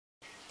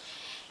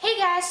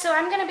guys, so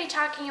I'm going to be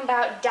talking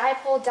about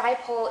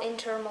dipole-dipole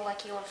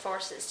intermolecular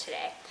forces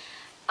today.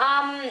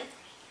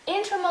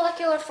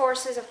 Intermolecular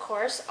forces, of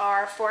course,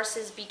 are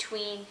forces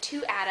between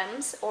two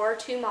atoms or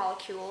two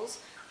molecules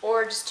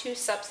or just two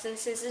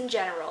substances in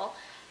general,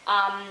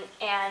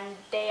 and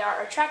they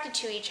are attracted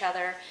to each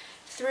other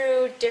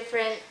through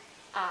different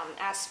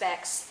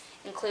aspects,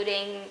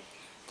 including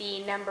the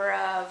number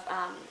of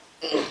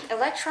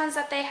electrons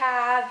that they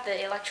have, the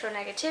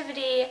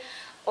electronegativity,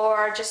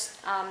 or just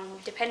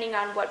depending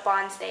on what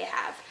bonds they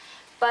have.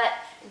 But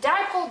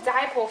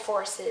dipole-dipole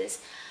forces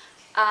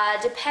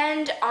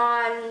depend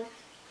on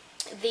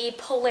the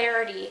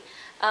polarity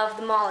of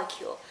the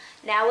molecule.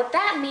 Now what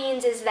that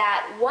means is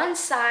that one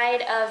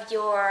side of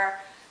your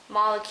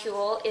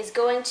molecule is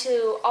going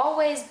to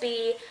always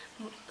be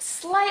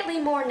slightly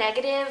more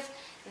negative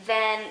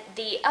than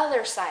the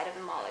other side of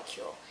the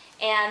molecule.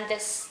 And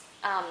this,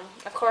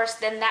 of course,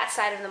 then that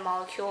side of the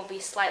molecule will be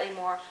slightly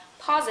more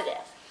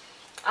positive.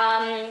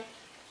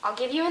 I'll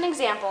give you an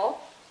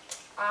example.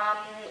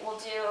 We'll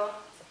do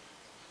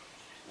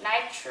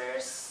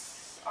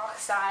nitrous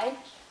oxide,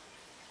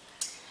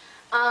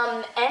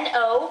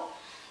 NO.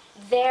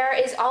 There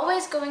is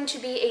always going to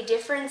be a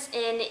difference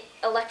in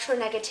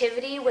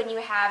electronegativity when you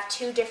have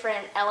two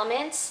different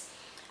elements.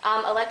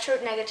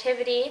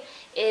 Electronegativity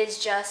is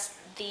just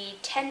the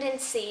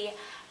tendency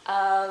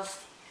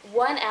of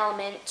one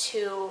element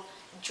to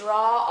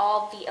draw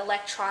all the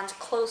electrons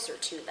closer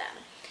to them.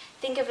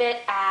 Think of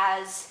it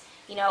as,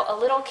 a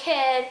little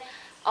kid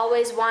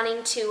always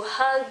wanting to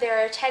hug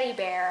their teddy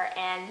bear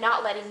and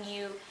not letting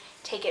you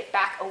take it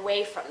back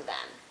away from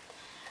them.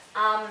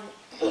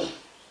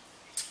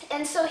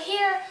 And so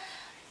here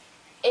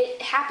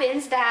it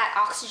happens that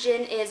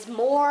oxygen is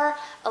more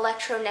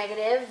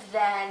electronegative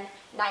than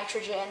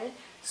nitrogen,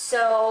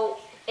 so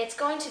it's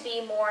going to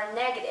be more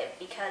negative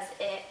because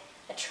it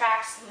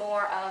attracts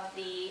more of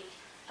the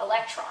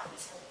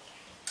electrons.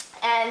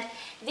 And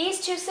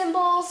these two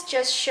symbols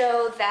just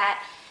show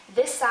that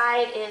this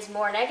side is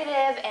more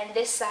negative and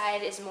this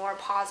side is more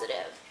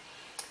positive.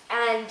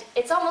 And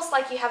it's almost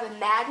like you have a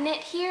magnet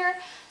here,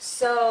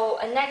 so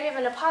a negative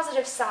and a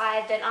positive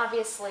side, then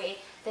obviously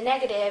the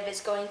negative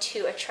is going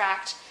to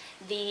attract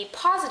the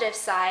positive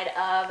side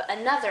of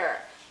another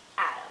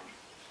atom,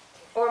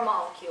 or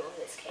molecule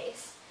in this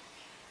case.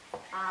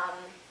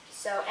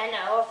 So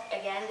NO,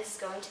 again, this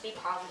is going to be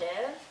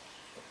positive,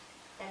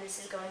 and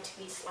this is going to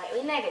be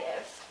slightly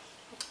negative.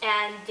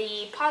 And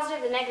the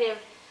positive and negative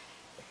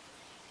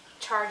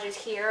charges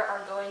here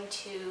are going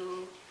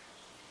to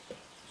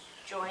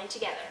join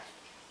together.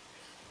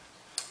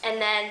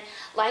 And then,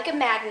 like a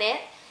magnet,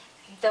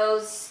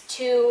 those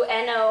two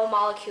NO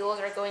molecules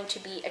are going to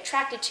be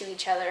attracted to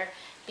each other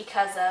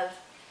because of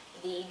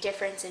the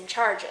difference in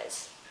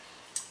charges.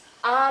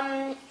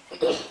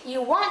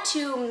 You want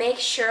to make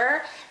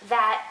sure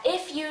that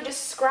if you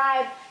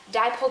describe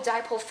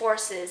dipole-dipole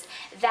forces,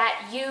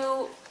 that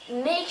you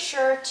make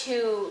sure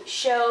to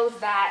show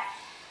that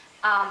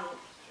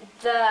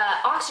the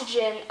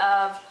oxygen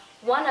of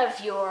one of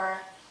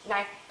your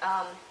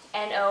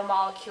NO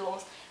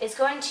molecules is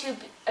going to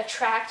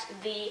attract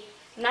the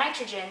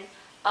nitrogen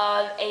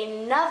of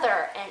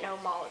another NO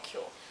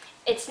molecule.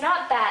 It's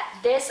not that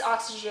this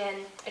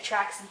oxygen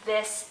attracts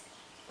this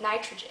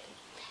nitrogen,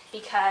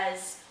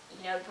 because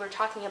we're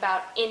talking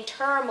about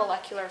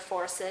intermolecular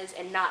forces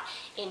and not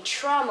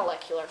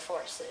intramolecular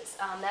forces.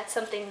 That's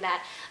something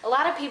that a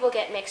lot of people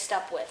get mixed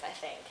up with, I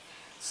think.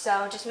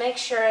 So just make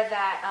sure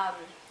that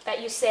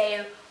that you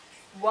say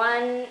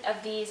one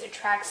of these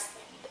attracts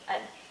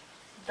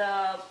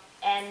the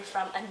N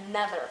from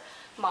another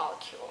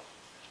molecule.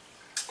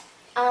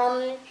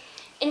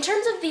 In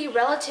terms of the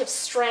relative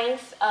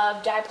strength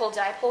of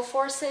dipole-dipole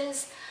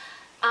forces,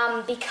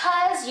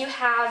 because you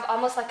have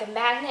almost like a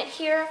magnet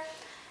here,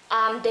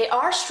 they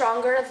are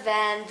stronger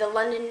than the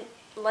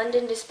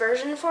London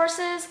dispersion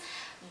forces,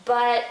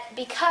 but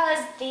because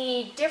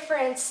the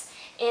difference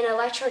in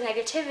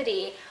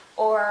electronegativity,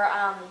 or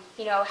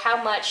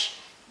how much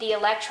the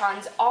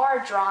electrons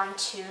are drawn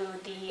to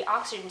the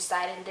oxygen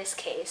side in this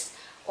case,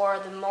 or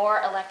the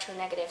more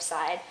electronegative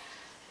side,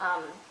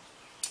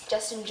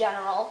 just in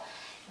general,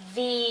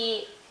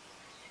 the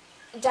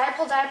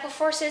dipole-dipole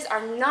forces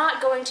are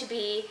not going to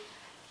be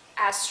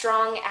as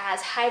strong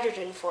as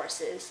hydrogen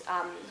forces,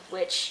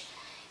 which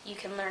you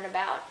can learn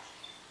about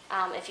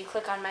if you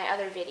click on my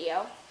other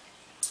video.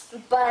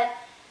 But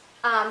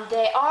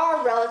they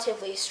are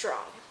relatively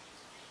strong.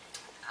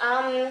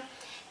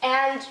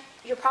 And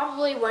you're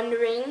probably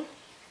wondering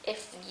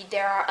if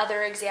there are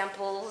other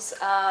examples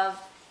of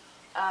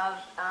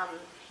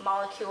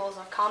molecules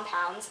or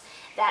compounds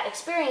that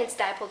experience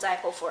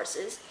dipole-dipole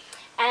forces.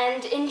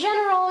 And in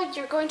general,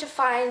 you're going to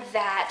find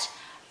that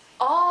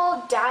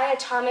all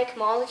diatomic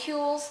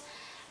molecules,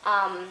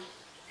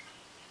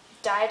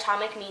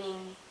 diatomic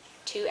meaning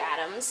two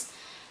atoms,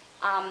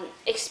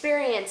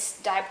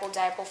 experience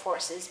dipole-dipole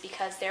forces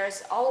because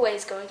there's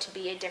always going to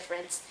be a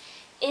difference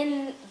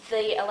in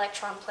the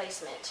electron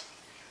placement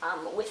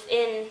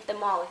within the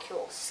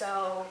molecule.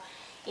 So,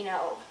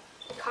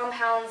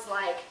 compounds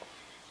like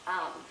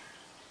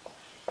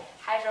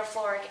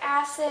hydrofluoric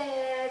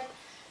acid,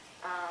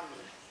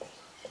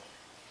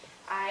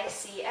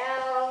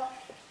 ICl,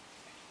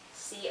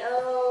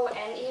 CO,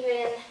 and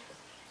even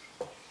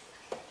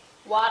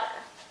water.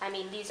 I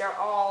mean, these are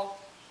all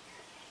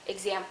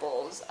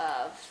examples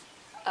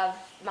of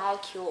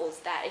molecules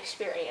that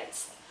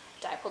experience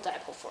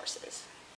dipole-dipole forces.